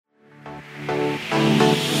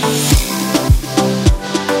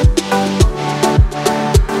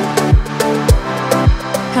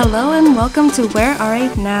Hello and welcome to Where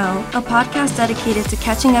RA Now, a podcast dedicated to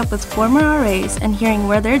catching up with former RAs and hearing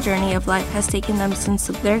where their journey of life has taken them since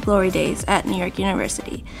their glory days at New York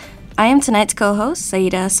University. I am tonight's co-host,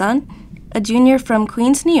 Saida Hassan, a junior from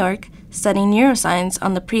Queens, New York, studying neuroscience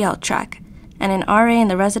on the pre-health track, and an RA in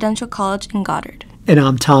the residential college in Goddard. And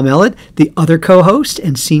I'm Tom Ellett, the other co-host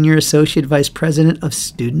and Senior Associate Vice President of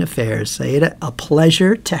Student Affairs. Saida, a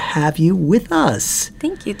pleasure to have you with us.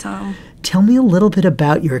 Thank you, Tom. Tell me a little bit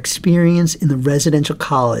about your experience in the residential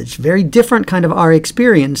college. Very different kind of RA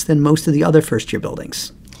experience than most of the other first-year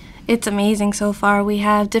buildings. It's amazing so far. We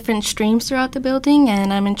have different streams throughout the building,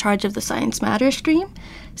 and I'm in charge of the Science Matters stream.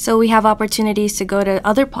 So we have opportunities to go to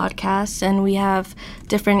other podcasts, and we have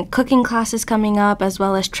different cooking classes coming up, as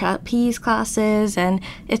well as trapeze classes, and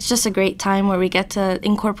it's just a great time where we get to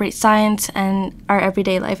incorporate science and our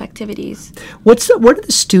everyday life activities. What are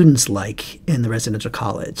the students like in the residential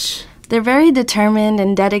college? They're very determined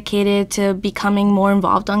and dedicated to becoming more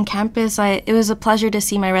involved on campus. It was a pleasure to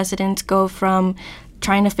see my residents go from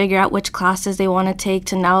trying to figure out which classes they want to take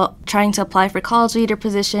to now trying to apply for college leader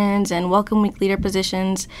positions and welcome week leader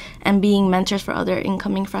positions and being mentors for other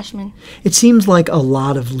incoming freshmen. It seems like a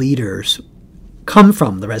lot of leaders come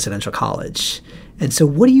from the residential college. And so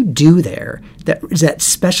what do you do there? Is that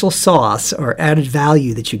special sauce or added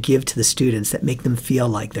value that you give to the students that make them feel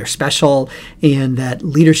like they're special and that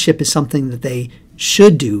leadership is something that they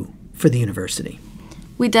should do for the university?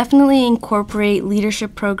 We definitely incorporate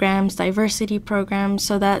leadership programs, diversity programs,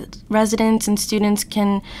 so that residents and students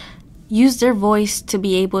can use their voice to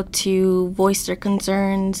be able to voice their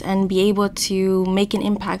concerns and be able to make an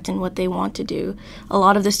impact in what they want to do. A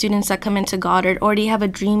lot of the students that come into Goddard already have a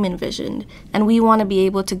dream envisioned, and we want to be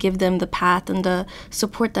able to give them the path and the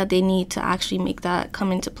support that they need to actually make that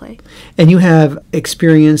come into play. And you have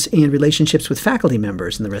experience and relationships with faculty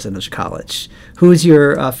members in the residential college. Who is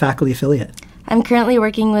your faculty affiliate? I'm currently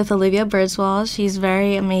working with Olivia Birdswall. She's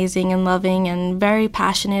very amazing and loving and very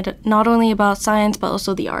passionate, not only about science, but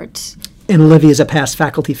also the arts. And Olivia is a past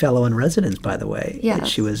faculty fellow in residence, by the way. Yes.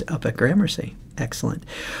 She was up at Gramercy. Excellent.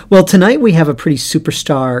 Well, tonight we have a pretty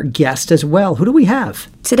superstar guest as well. Who do we have?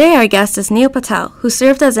 Today our guest is Neil Patel, who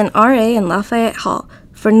served as an RA in Lafayette Hall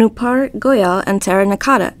for Nupur Goyal and Tara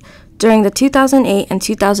Nakata during the 2008 and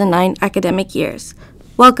 2009 academic years.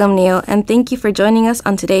 Welcome, Neil, and thank you for joining us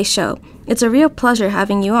on today's show. It's a real pleasure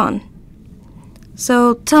having you on.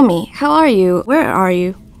 So tell me, how are you? Where are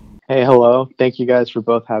you? Hey, hello. Thank you guys for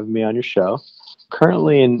both having me on your show.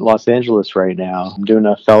 Currently in Los Angeles right now. I'm doing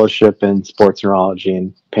a fellowship in sports neurology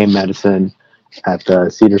and pain medicine at the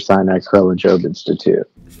Cedars-Sinai Kerala-Jobe Institute.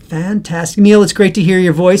 Fantastic. Neil, it's great to hear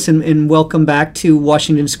your voice and welcome back to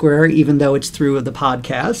Washington Square, even though it's through the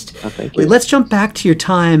podcast. Oh, thank you. Let's jump back to your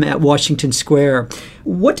time at Washington Square.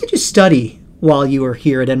 What did you study while you were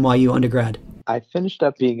here at NYU undergrad? I finished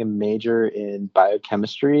up being a major in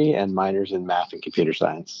biochemistry and minors in math and computer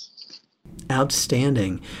science.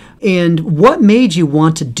 Outstanding. And what made you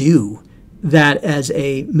want to do that as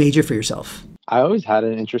a major for yourself? I always had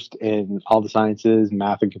an interest in all the sciences,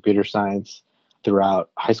 math and computer science throughout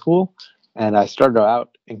high school. And I started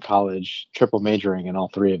out in college triple majoring in all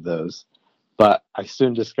three of those. But I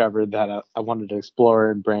soon discovered that I wanted to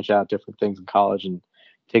explore and branch out different things in college and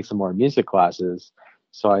take some more music classes.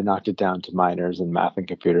 So I knocked it down to minors in math and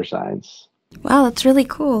computer science. Wow, that's really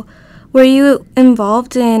cool. Were you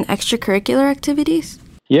involved in extracurricular activities?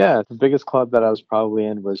 Yeah, the biggest club that I was probably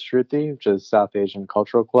in was Shruti, which is South Asian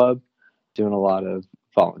Cultural Club, doing a lot of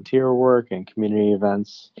volunteer work and community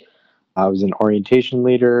events. I was an orientation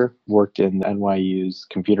leader, worked in NYU's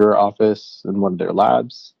computer office in one of their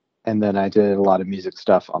labs, and then I did a lot of music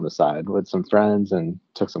stuff on the side with some friends and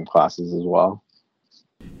took some classes as well.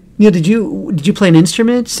 Neil, did you play an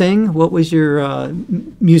instrument, sing? What was your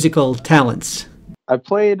musical talents? I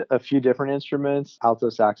played a few different instruments. Alto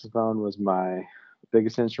saxophone was my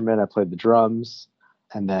biggest instrument. I played the drums,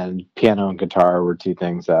 and then piano and guitar were two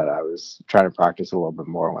things that I was trying to practice a little bit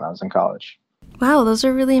more when I was in college. Wow, those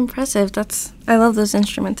are really impressive. I love those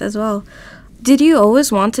instruments as well. Did you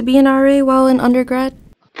always want to be an RA while in undergrad?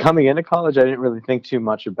 Coming into college, I didn't really think too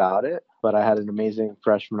much about it, but I had an amazing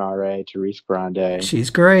freshman RA, Therese Grande. She's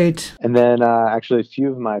great. And then actually a few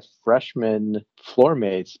of my freshman floor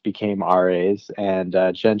mates became RAs, and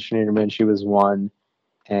Jen Schneiderman, she was one.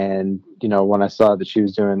 And, when I saw that she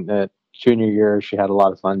was doing it junior year, she had a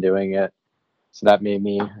lot of fun doing it. So that made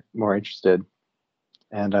me more interested.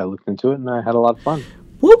 And I looked into it, and I had a lot of fun.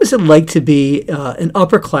 What was it like to be an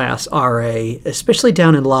upper-class RA, especially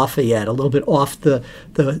down in Lafayette, a little bit off the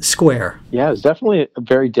square? Yeah, it was definitely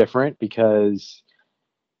very different because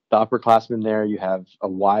the upperclassmen there, you have a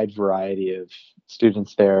wide variety of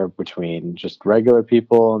students there between just regular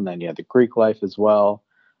people, and then you had the Greek life as well.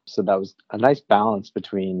 So that was a nice balance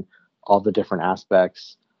between all the different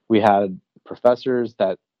aspects. We had professors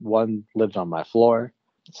that one lived on my floor.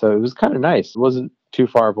 So it was kind of nice. It wasn't too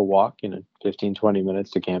far of a walk, 15, 20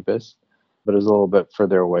 minutes to campus, but it was a little bit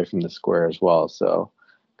further away from the square as well. So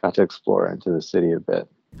got to explore into the city a bit.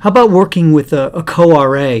 How about working with a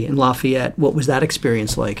co-RA in Lafayette? What was that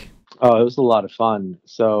experience like? Oh, it was a lot of fun.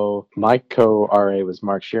 So my co-RA was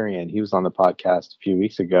Mark Shirian. He was on the podcast a few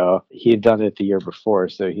weeks ago. He had done it the year before,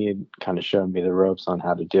 so he had kind of shown me the ropes on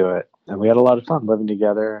how to do it. And we had a lot of fun living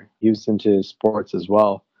together. He was into sports as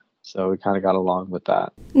well, so we kind of got along with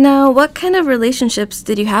that. Now, what kind of relationships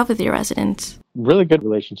did you have with your residents? Really good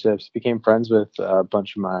relationships. Became friends with a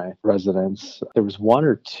bunch of my residents. There was one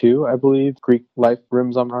or two, I believe, Greek life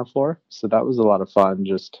rooms on our floor. So that was a lot of fun,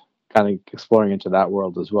 just kind of exploring into that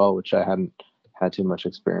world as well, which I hadn't had too much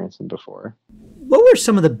experience in before. What were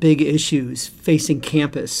some of the big issues facing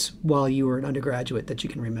campus while you were an undergraduate that you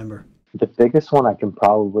can remember? The biggest one I can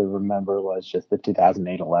probably remember was just the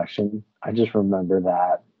 2008 election. I just remember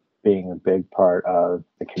that being a big part of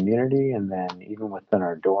the community. And then even within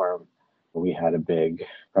our dorm, we had a big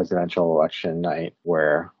presidential election night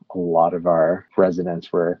where a lot of our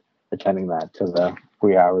residents were attending that till the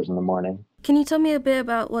wee hours in the morning. Can you tell me a bit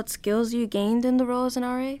about what skills you gained in the role as an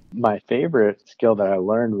RA? My favorite skill that I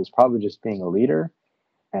learned was probably just being a leader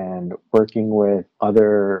and working with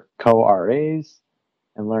other co-RAs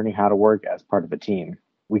and learning how to work as part of a team.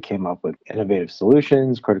 We came up with innovative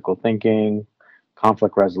solutions, critical thinking,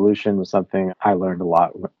 conflict resolution was something I learned a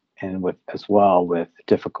lot, and with as well with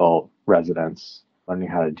difficult residents, learning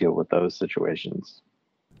how to deal with those situations.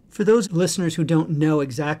 For those listeners who don't know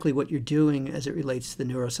exactly what you're doing as it relates to the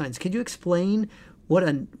neuroscience, could you explain what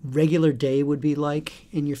a regular day would be like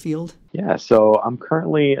in your field? Yeah, so I'm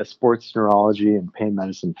currently a sports neurology and pain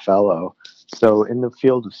medicine fellow. So in the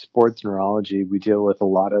field of sports neurology, we deal with a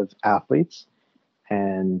lot of athletes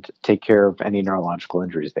and take care of any neurological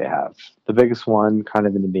injuries they have. The biggest one kind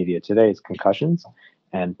of in the media today is concussions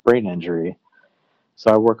and brain injury.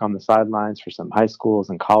 So I work on the sidelines for some high schools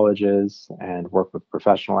and colleges and work with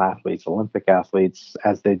professional athletes, Olympic athletes,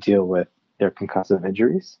 as they deal with their concussive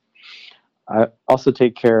injuries. I also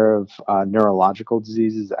take care of neurological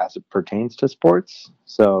diseases as it pertains to sports.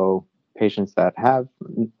 So patients that have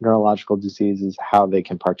neurological diseases, how they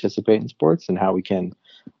can participate in sports and how we can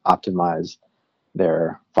optimize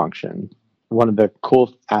their function. One of the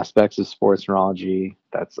cool aspects of sports neurology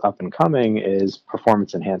that's up and coming is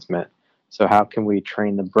performance enhancement. So how can we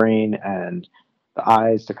train the brain and the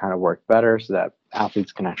eyes to kind of work better so that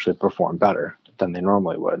athletes can actually perform better than they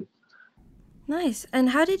normally would? Nice. And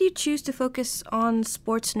how did you choose to focus on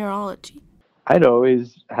sports neurology? I'd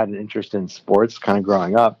always had an interest in sports kind of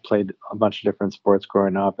growing up, played a bunch of different sports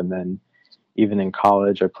growing up. And then even in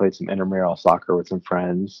college, I played some intramural soccer with some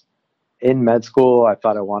friends. In med school, I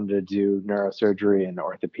thought I wanted to do neurosurgery and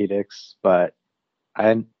orthopedics, but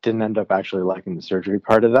I didn't end up actually liking the surgery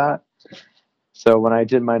part of that. So when I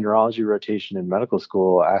did my neurology rotation in medical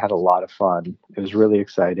school, I had a lot of fun. It was really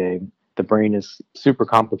exciting. The brain is super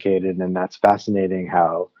complicated, and that's fascinating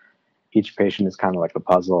how each patient is kind of like a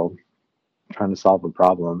puzzle trying to solve a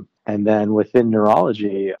problem. And then within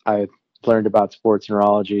neurology, I learned about sports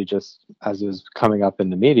neurology just as it was coming up in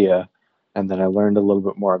the media. And then I learned a little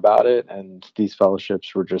bit more about it, and these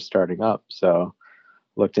fellowships were just starting up. So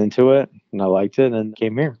looked into it, and I liked it, and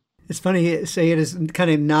came here. It's funny you say it is kind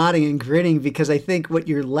of nodding and grinning because I think what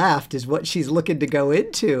you're left is what she's looking to go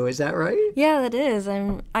into. Is that right? Yeah, that is.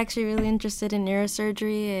 I'm actually really interested in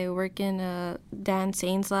neurosurgery. I work in Dan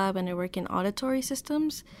Sain's lab, and I work in auditory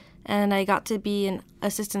systems. And I got to be an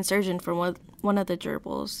assistant surgeon for one of the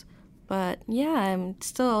gerbils. But yeah, I'm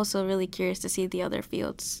still also really curious to see the other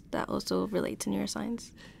fields that also relate to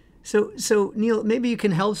neuroscience. So Neil, maybe you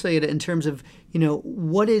can help say it in terms of,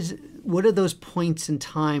 what are those points in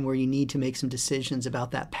time where you need to make some decisions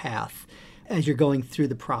about that path as you're going through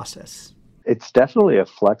the process? It's definitely a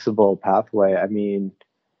flexible pathway. I mean,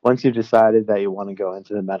 once you've decided that you want to go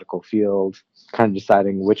into the medical field, kind of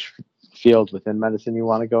deciding which field within medicine you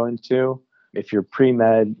want to go into. If you're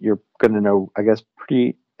pre-med, you're going to know, I guess,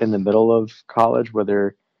 pretty in the middle of college,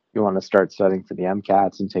 whether you want to start studying for the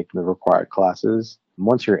MCATs and taking the required classes.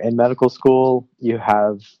 Once you're in medical school, you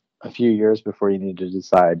have a few years before you need to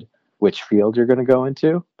decide which field you're going to go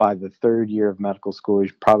into. By the third year of medical school,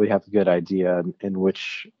 you probably have a good idea in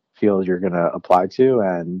which field you're going to apply to.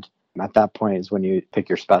 And at that point is when you pick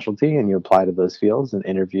your specialty and you apply to those fields and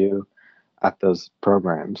interview at those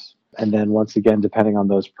programs. And then once again, depending on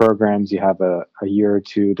those programs, you have a year or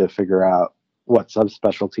two to figure out what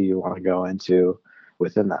subspecialty you want to go into.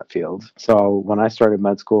 within that field. So when I started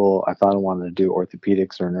med school, I thought I wanted to do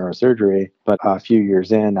orthopedics or neurosurgery, but a few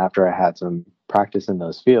years in, after I had some practice in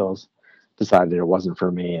those fields, decided it wasn't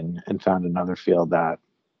for me and found another field that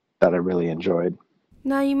I really enjoyed.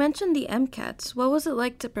 Now, you mentioned the MCATs. What was it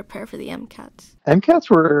like to prepare for the MCATs? MCATs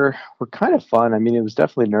were kind of fun. I mean, it was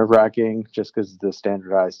definitely nerve-wracking just because of the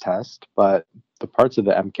standardized test, but the parts of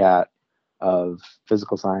the MCAT of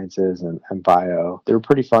physical sciences and bio, they were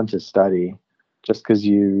pretty fun to study just because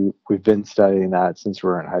we've been studying that since we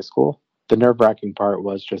were in high school. The nerve-wracking part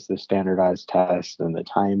was just the standardized test and the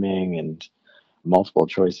timing and multiple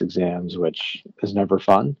choice exams, which is never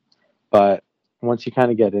fun. But once you kind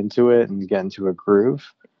of get into it and get into a groove,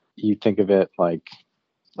 you think of it like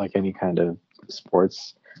any kind of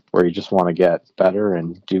sports where you just want to get better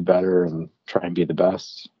and do better and try and be the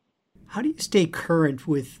best. How do you stay current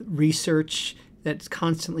with research that's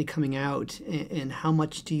constantly coming out, and how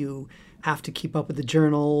much do you have to keep up with the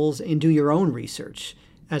journals and do your own research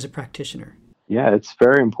as a practitioner? Yeah, it's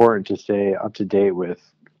very important to stay up to date with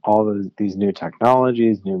all of these new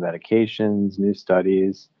technologies, new medications, new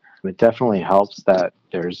studies. It definitely helps that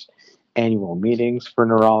there's annual meetings for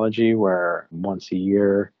neurology where once a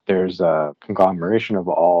year there's a conglomeration of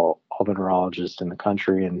all the neurologists in the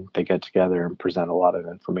country, and they get together and present a lot of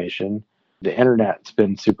information. The internet's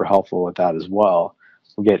been super helpful with that as well.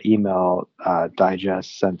 We'll get email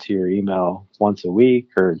digests sent to your email once a week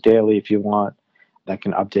or daily if you want, that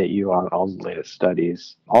can update you on all the latest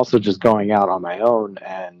studies. Also, just going out on my own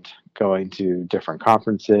and going to different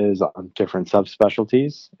conferences on different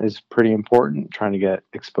subspecialties is pretty important. Trying to get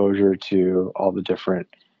exposure to all the different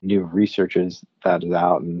new researches that is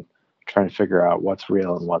out and trying to figure out what's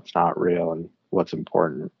real and what's not real and what's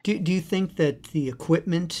important. Do you think that the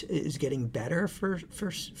equipment is getting better for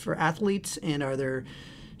athletes? And are there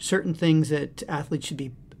certain things that athletes should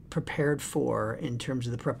be prepared for in terms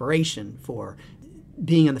of the preparation for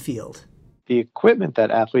being on the field? The equipment that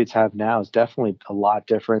athletes have now is definitely a lot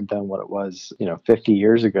different than what it was, 50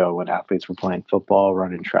 years ago when athletes were playing football,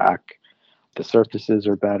 running track. The surfaces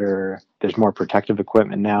are better. There's more protective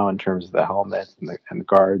equipment now in terms of the helmets and the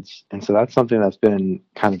guards. And so that's something that's been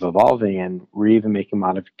kind of evolving, and we're even making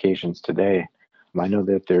modifications today. I know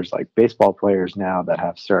that there's like baseball players now that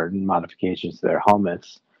have certain modifications to their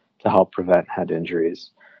helmets to help prevent head injuries.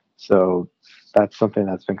 So that's something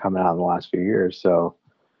that's been coming out in the last few years. So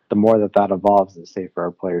the more that evolves, the safer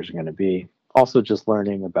our players are going to be. Also, just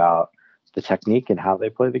learning about the technique and how they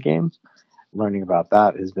play the game. Learning about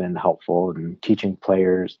that has been helpful in teaching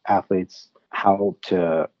players, athletes, how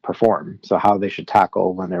to perform. So how they should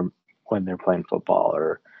tackle when they're playing football,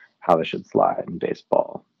 or how they should slide in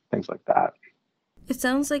baseball, things like that. It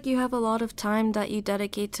sounds like you have a lot of time that you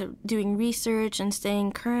dedicate to doing research and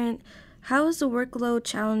staying current. How has the workload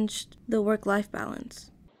challenged the work-life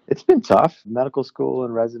balance? It's been tough. Medical school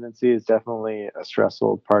and residency is definitely a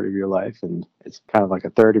stressful part of your life, and it's kind of like a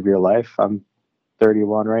third of your life. I'm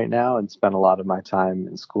 31 right now and spend a lot of my time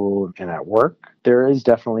in school and at work. There is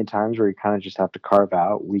definitely times where you kind of just have to carve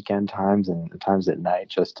out weekend times and times at night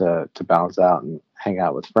just to balance out and hang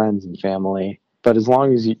out with friends and family. But as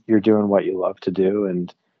long as you're doing what you love to do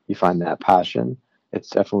and you find that passion, it's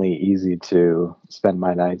definitely easy to spend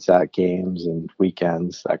my nights at games and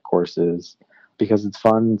weekends at courses because it's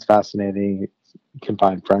fun, it's fascinating. You can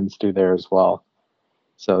find friends through there as well.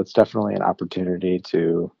 So it's definitely an opportunity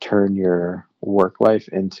to turn your work life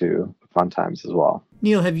into fun times as well.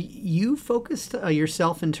 Neil, have you focused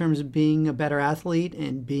yourself in terms of being a better athlete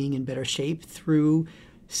and being in better shape through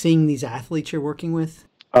seeing these athletes you're working with?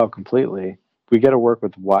 Oh, completely. We get to work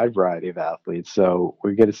with a wide variety of athletes. So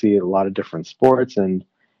we get to see a lot of different sports and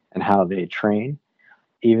how they train.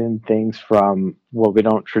 Even things from what we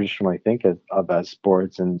don't traditionally think of as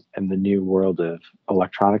sports and the new world of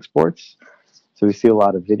electronic sports. So we see a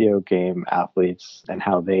lot of video game athletes and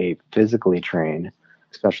how they physically train,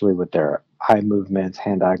 especially with their eye movements,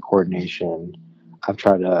 hand-eye coordination. I've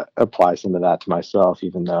tried to apply some of that to myself,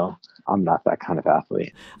 even though I'm not that kind of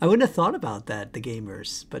athlete. I wouldn't have thought about that, the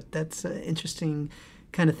gamers, but that's an interesting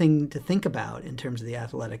kind of thing to think about in terms of the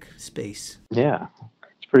athletic space. Yeah,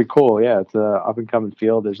 it's pretty cool. Yeah, it's an up-and-coming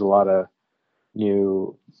field. There's a lot of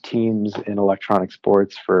new teams in electronic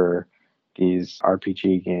sports for these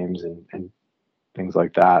RPG games and things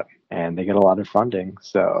like that, and they get a lot of funding.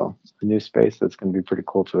 So it's a new space that's going to be pretty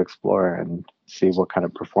cool to explore and see what kind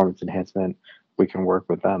of performance enhancement we can work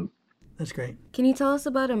with them. That's great. Can you tell us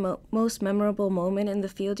about a most memorable moment in the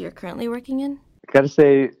field you're currently working in? I got to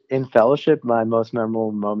say, in fellowship, my most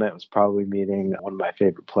memorable moment was probably meeting one of my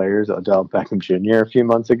favorite players, Odell Beckham Jr., a few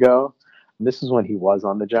months ago. This is when he was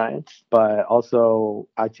on the Giants, but also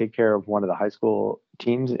I take care of one of the high school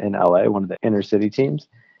teams in LA, one of the inner city teams,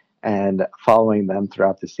 and following them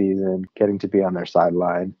throughout the season, getting to be on their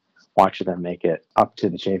sideline, watching them make it up to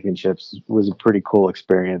the championships was a pretty cool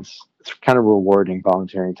experience. It's kind of rewarding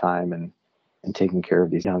volunteering time and taking care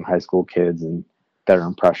of these young high school kids and that are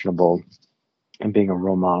impressionable and being a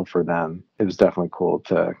role model for them. It was definitely cool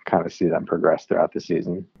to kind of see them progress throughout the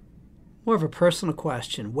season. More of a personal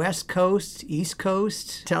question. West Coast, East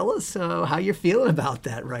Coast. Tell us how you're feeling about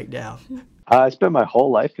that right now. I spent my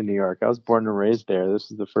whole life in New York. I was born and raised there.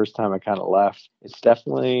 This is the first time I kind of left. It's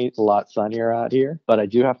definitely a lot sunnier out here, but I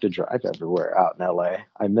do have to drive everywhere out in LA.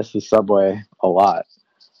 I miss the subway a lot.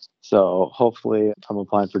 So hopefully I'm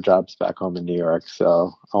applying for jobs back home in New York.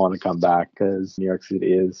 So I want to come back because New York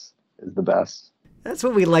City is the best. That's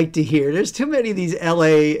what we like to hear. There's too many of these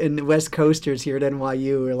LA and West Coasters here at NYU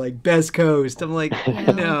who are like, best coast. I'm like,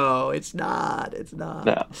 no, it's not. It's not.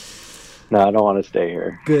 No, I don't want to stay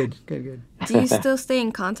here. Good. Do you still stay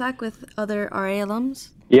in contact with other RA alums?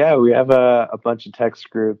 Yeah, we have a bunch of text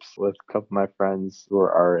groups with a couple of my friends who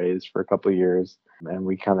are RAs for a couple of years. And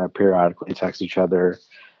we kind of periodically text each other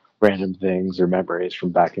random things or memories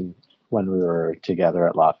from back in when we were together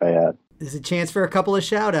at Lafayette. There's a chance for a couple of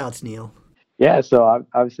shout outs, Neil. Yeah, so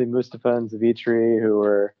obviously Mustafa and Zavitri, who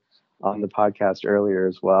were on the podcast earlier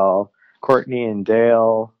as well. Courtney and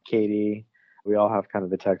Dale, Katie, we all have kind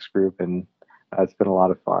of a text group, and it's been a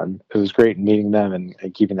lot of fun. It was great meeting them and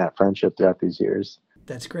keeping that friendship throughout these years.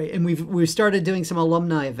 That's great. And we've started doing some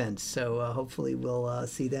alumni events, so hopefully we'll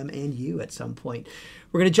see them and you at some point.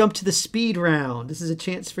 We're going to jump to the speed round. This is a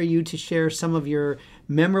chance for you to share some of your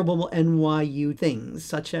memorable NYU things,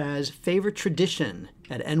 such as favorite tradition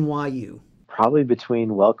at NYU. Probably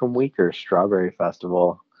between Welcome Week or Strawberry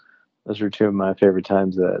Festival. Those were two of my favorite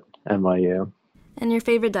times at NYU. And your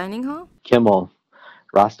favorite dining hall? Kimmel,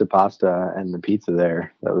 Rasta Pasta, and the pizza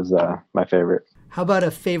there. That was my favorite. How about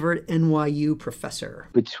a favorite NYU professor?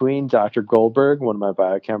 Between Dr. Goldberg, one of my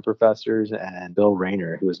biochem professors, and Bill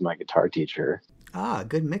Rayner, who was my guitar teacher. Ah,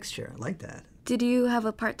 good mixture. I like that. Did you have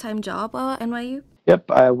a part-time job at NYU?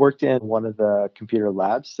 Yep, I worked in one of the computer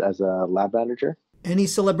labs as a lab manager. Any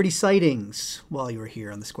celebrity sightings while you were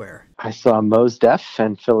here on the square? I saw Mos Def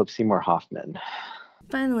and Philip Seymour Hoffman.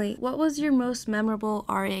 Finally, what was your most memorable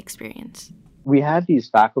RA experience? We had these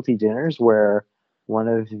faculty dinners where one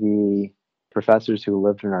of the professors who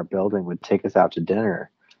lived in our building would take us out to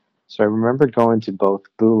dinner. So I remember going to both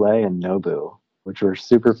Boulé and Nobu, which were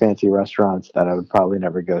super fancy restaurants that I would probably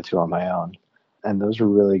never go to on my own. And those were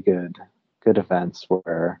really good events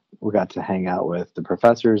where we got to hang out with the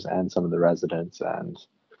professors and some of the residents and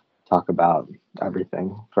talk about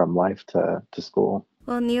everything from life to school.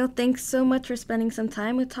 Well, Neil, thanks so much for spending some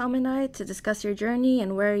time with Tom and I to discuss your journey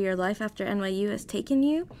and where your life after NYU has taken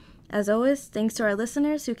you. As always, thanks to our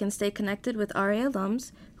listeners who can stay connected with RA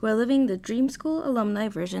alums who are living the Dream School alumni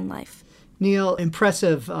version life. Neil,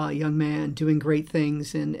 impressive young man, doing great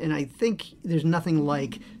things, and I think there's nothing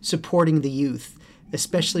like supporting the youth,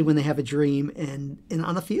 especially when they have a dream and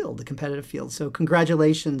on the field, the competitive field. So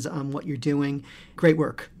congratulations on what you're doing. Great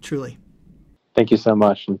work, truly. Thank you so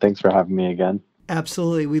much, and thanks for having me again.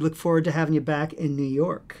 Absolutely. We look forward to having you back in New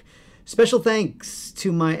York. Special thanks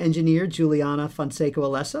to my engineer, Juliana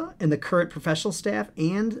Fonseca-Alessa, and the current professional staff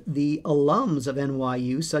and the alums of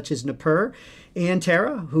NYU, such as Napur and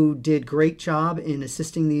Tara, who did great job in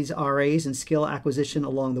assisting these RAs in skill acquisition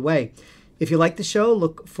along the way. If you like the show,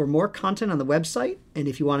 look for more content on the website. And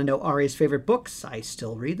if you want to know RA's favorite books, I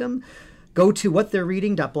still read them, go to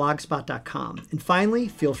whattheyreading.blogspot.com. And finally,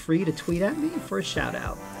 feel free to tweet at me for a shout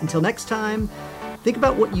out. Until next time, think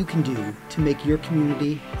about what you can do to make your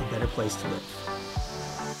community a better place to live.